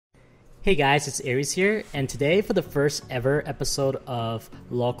Hey guys, it's Aries here, and today for the first ever episode of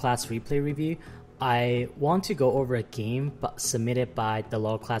LolClass replay review, I want to go over a game submitted by the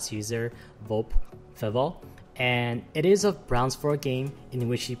LolClass user VulpesFulva, and it is a Brownsville game in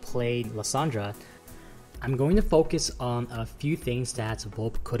which he played Lissandra. I'm going to focus on a few things that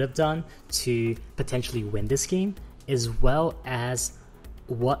Vulp could have done to potentially win this game, as well as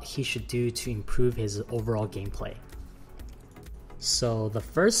what he should do to improve his overall gameplay. So the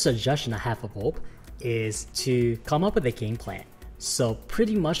first suggestion I have for Vulp is to come up with a game plan. So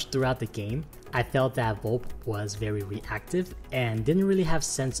pretty much throughout the game, I felt that Vulp was very reactive and didn't really have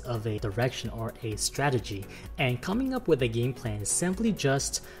sense of a direction or a strategy. And coming up with a game plan is simply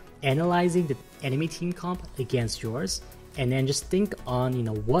just analyzing the enemy team comp against yours, and then just think on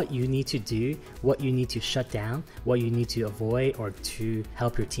what you need to do, what you need to shut down, what you need to avoid or to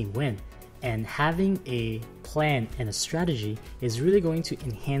help your team win. And having a plan and a strategy is really going to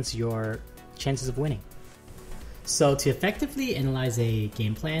enhance your chances of winning. So to effectively analyze a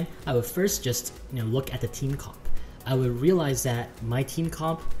game plan, I would first just look at the team comp. I would realize that my team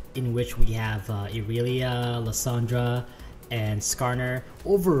comp, in which we have Irelia, Lissandra, and Skarner,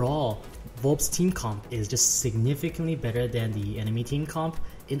 overall, Vulp's team comp is just significantly better than the enemy team comp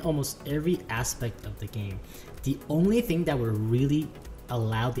in almost every aspect of the game. The only thing that would really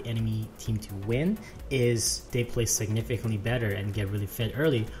allow the enemy team to win is they play significantly better and get really fed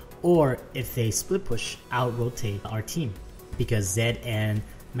early, or if they split push, out rotate our team, because Zed and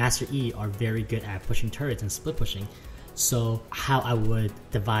Master E are very good at pushing turrets and split pushing. So how I would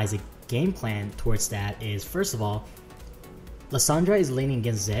devise a game plan towards that is, first of all, Lissandra is laning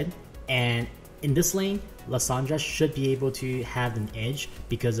against Zed, and in this lane, Lissandra should be able to have an edge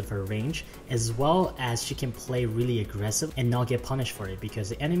because of her range, as well as she can play really aggressive and not get punished for it, because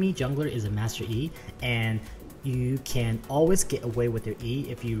the enemy jungler is a Master E, and you can always get away with your E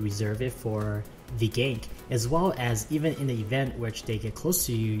if you reserve it for the gank, as well as even in the event which they get close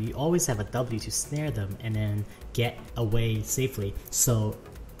to you, you always have a W to snare them and then get away safely. So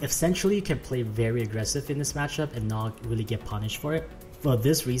essentially you can play very aggressive in this matchup and not really get punished for it. For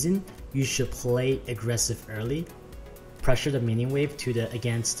this reason, you should play aggressive early, pressure the minion wave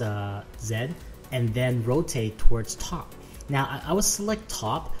against Zed, and then rotate towards top. Now I would select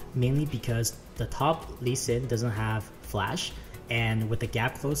top mainly because the top Lee Sin doesn't have flash, and with the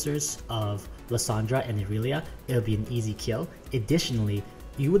gap closers of Lissandra and Irelia, it'll be an easy kill. Additionally,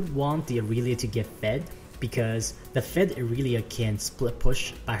 you would want the Irelia to get fed, because the fed Irelia can split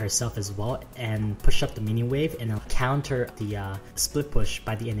push by herself as well and push up the minion wave and counter the split push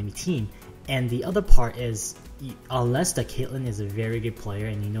by the enemy team. And the other part is, unless the Caitlyn is a very good player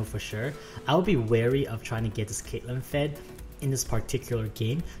and you know for sure, I would be wary of trying to get this Caitlyn fed in this particular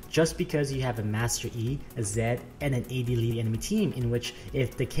game, just because you have a Master E, a Zed, and an AD lead enemy team, in which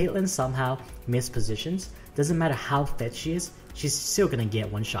if the Caitlyn somehow mispositions, doesn't matter how fed she is, she's still gonna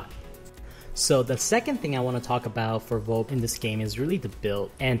get one shot. So the second thing I want to talk about for Vulp in this game is really the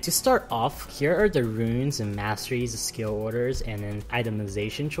build. And to start off, here are the runes and masteries, the skill orders, and then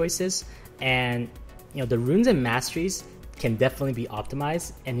itemization choices. And the runes and masteries can definitely be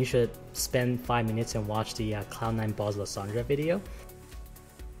optimized, and you should spend 5 minutes and watch the Cloud9 Balls Lissandra video.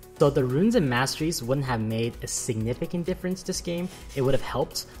 So the runes and masteries wouldn't have made a significant difference this game. It would have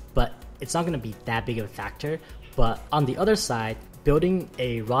helped, but it's not going to be that big of a factor. But on the other side, building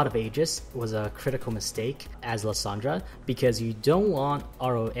a Rod of Aegis was a critical mistake as Lissandra, because you don't want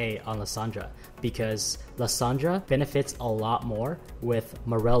ROA on Lissandra, because Lissandra benefits a lot more with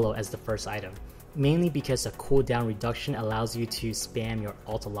Morello as the first item. Mainly because the cooldown reduction allows you to spam your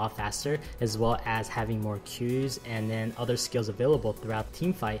ult a lot faster, as well as having more Qs and then other skills available throughout the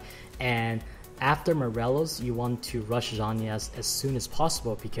teamfight. And after Morello's, you want to rush Zhonya's as soon as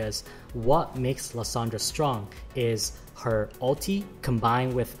possible, because what makes Lissandra strong is her ulti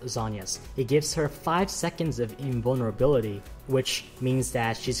combined with Zhonya's. It gives her 5 seconds of invulnerability, which means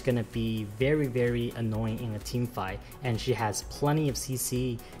that she's gonna be very, very annoying in a team fight, and she has plenty of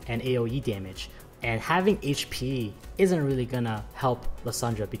CC and AoE damage. And having HP isn't really gonna help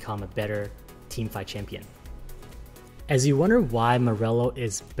Lissandra become a better teamfight champion. As you wonder why Morello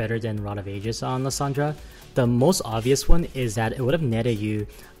is better than Rod of Aegis on Lissandra, the most obvious one is that it would have netted you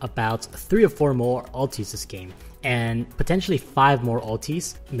about 3 or 4 more ultis this game, and potentially 5 more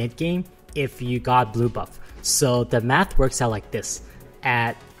ultis mid-game if you got blue buff. So the math works out like this.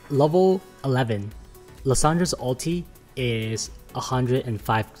 At level 11, Lissandra's ulti is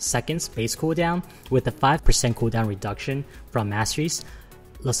 105 seconds base cooldown with a 5% cooldown reduction from masteries.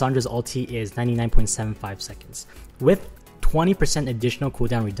 Lissandra's ulti is 99.75 seconds. With 20% additional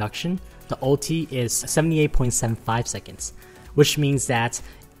cooldown reduction, the ulti is 78.75 seconds, which means that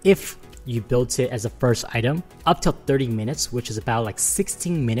if you built it as a first item, up till 30 minutes, which is about like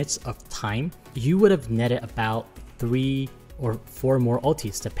 16 minutes of time, you would have netted about 3 or 4 more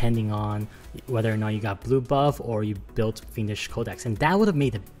ultis, depending on whether or not you got blue buff or you built Fiendish Codex. And that would have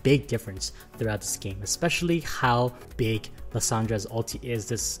made a big difference throughout this game, especially how big Lissandra's ulti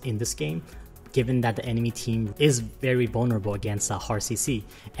is in this game, given that the enemy team is very vulnerable against hard CC.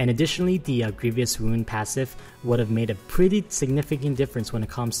 And additionally, the Grievous Wound passive would have made a pretty significant difference when it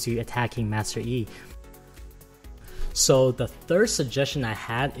comes to attacking Master E. So the third suggestion I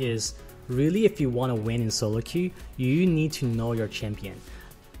had is, really, if you want to win in solo queue, you need to know your champion.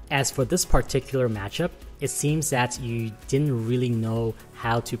 As for this particular matchup, it seems that you didn't really know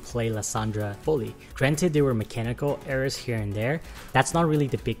how to play Lissandra fully. Granted, there were mechanical errors here and there. That's not really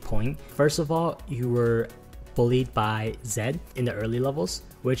the big point. First of all, you were bullied by Zed in the early levels,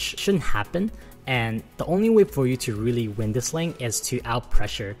 which shouldn't happen. And the only way for you to really win this lane is to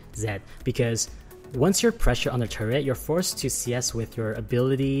out-pressure Zed, because once you're pressured on the turret, you're forced to CS with your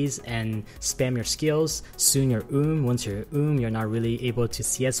abilities and spam your skills. Soon you're once you're you're not really able to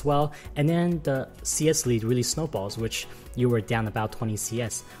CS well, and then the CS lead really snowballs, which you were down about 20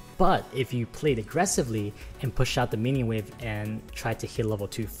 CS. But if you played aggressively and push out the minion wave and try to hit level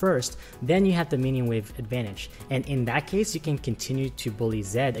 2 first, then you have the minion wave advantage. And in that case, you can continue to bully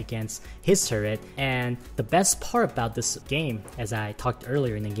Zed against his turret. And the best part about this game, as I talked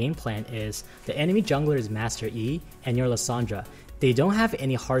earlier in the game plan, is the enemy jungler is Master E and you're Lissandra. They don't have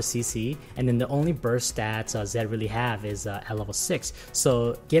any hard CC, and then the only burst that Zed really have is at level 6.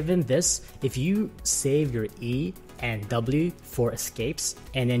 So given this, if you save your E and W for escapes,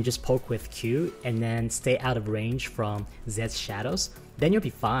 and then just poke with Q, and then stay out of range from Zed's shadows, then you'll be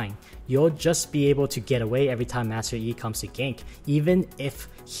fine. You'll just be able to get away every time Master E comes to gank, even if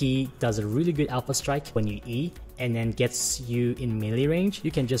he does a really good alpha strike when you E, and then gets you in melee range, you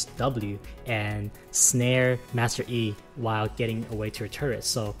can just W and snare Master E while getting away to your turret.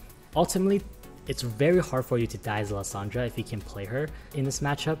 So ultimately, it's very hard for you to die as Lissandra if you can play her in this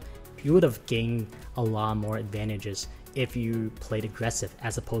matchup. You would have gained a lot more advantages if you played aggressive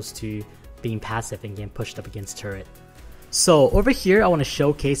as opposed to being passive and getting pushed up against turret. So over here, I want to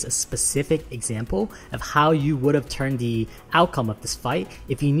showcase a specific example of how you would have turned the outcome of this fight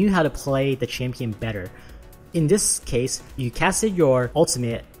if you knew how to play the champion better. In this case, you casted your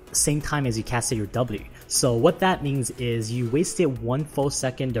ultimate same time as you casted your W. So what that means is you wasted 1 full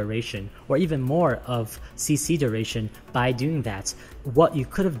second duration or even more of CC duration by doing that. What you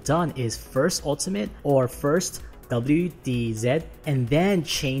could have done is first ultimate or first W the Z and then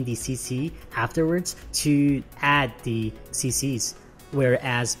chain the CC afterwards to add the CCs.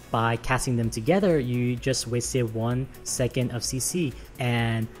 Whereas by casting them together, you just wasted 1 second of CC.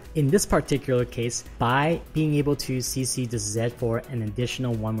 And in this particular case, by being able to CC the Z for an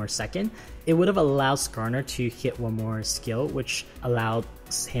additional 1 more second, it would have allowed Skarner to hit 1 more skill, which allowed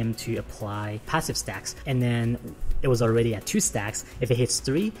him to apply passive stacks. And then it was already at 2 stacks. If it hits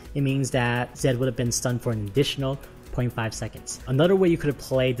 3, it means that Z would have been stunned for an additional 0.5 seconds. Another way you could have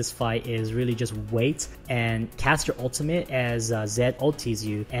played this fight is really just wait and cast your ultimate as Zed ultis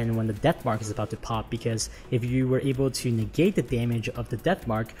you and when the death mark is about to pop, because if you were able to negate the damage of the death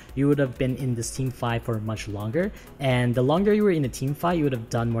mark, you would have been in this team fight for much longer, and the longer you were in the team fight, you would have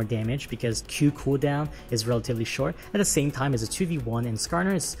done more damage because Q cooldown is relatively short. At the same time, as a 2v1 and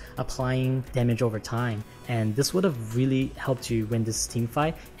Skarner is applying damage over time, and this would have really helped you win this team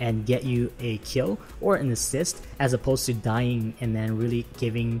fight and get you a kill or an assist as opposed to dying and then really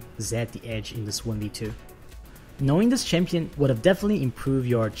giving Zed the edge in this 1v2. Knowing this champion would have definitely improved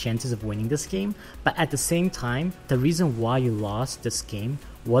your chances of winning this game, but at the same time, the reason why you lost this game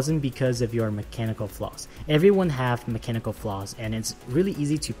wasn't because of your mechanical flaws. Everyone have mechanical flaws, and it's really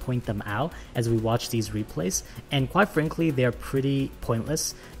easy to point them out as we watch these replays, and quite frankly, they're pretty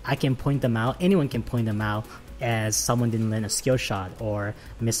pointless. I can point them out, anyone can point them out as someone didn't land a skill shot or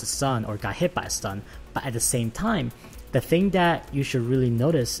missed a stun or got hit by a stun, but at the same time, the thing that you should really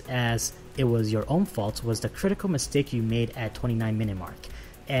notice as it was your own fault was the critical mistake you made at 29-minute mark.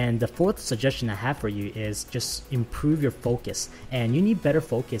 And the fourth suggestion I have for you is just improve your focus, and you need better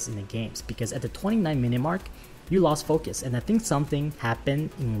focus in the games because at the 29-minute mark, you lost focus, and I think something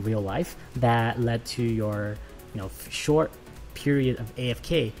happened in real life that led to your short period of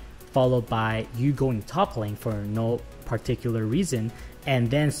AFK followed by you going top lane for no particular reason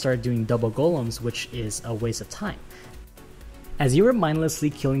and then start doing double golems, which is a waste of time. As you were mindlessly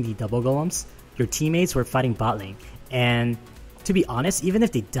killing the double golems, your teammates were fighting bot lane, and to be honest, even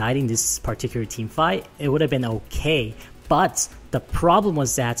if they died in this particular team fight, it would have been okay, But the problem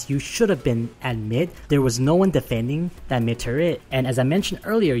was that you should have been at mid. There was no one defending that mid turret. And as I mentioned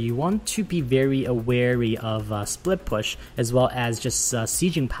earlier, you want to be very wary of split push as well as just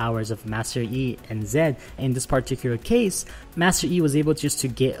sieging powers of Master E and Zed. In this particular case, Master E was able just to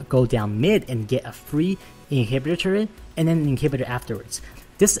go down mid and get a free inhibitor turret and then an inhibitor afterwards.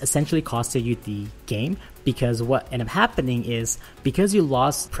 This essentially costed you the game because what ended up happening is because you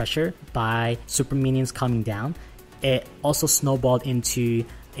lost pressure by super minions coming down, it also snowballed into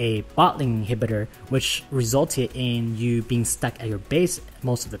a bot lane inhibitor, which resulted in you being stuck at your base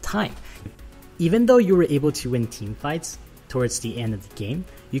most of the time. Even though you were able to win team fights towards the end of the game,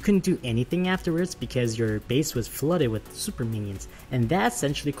 you couldn't do anything afterwards because your base was flooded with super minions, and that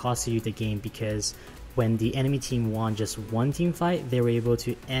essentially costed you the game because when the enemy team won just one team fight, they were able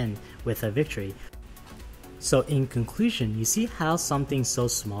to end with a victory. So in conclusion, you see how something so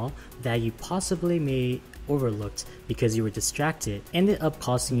small that you possibly may overlooked because you were distracted ended up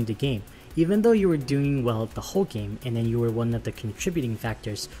costing you the game. Even though you were doing well the whole game and then you were one of the contributing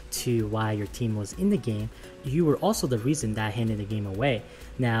factors to why your team was in the game, you were also the reason that handed the game away.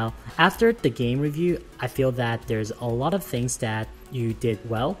 Now, after the game review, I feel that there's a lot of things that you did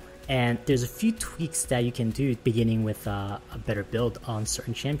well, and there's a few tweaks that you can do beginning with a better build on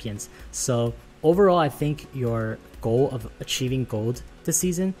certain champions. So overall, I think your goal of achieving gold this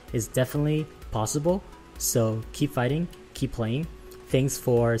season is definitely possible. So keep fighting, keep playing. Thanks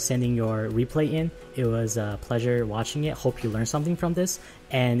for sending your replay in. It was a pleasure watching it. Hope you learned something from this.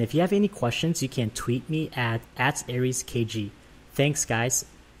 And if you have any questions, you can tweet me at AriesKG. Thanks guys,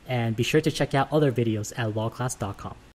 and be sure to check out other videos at LolClass.com.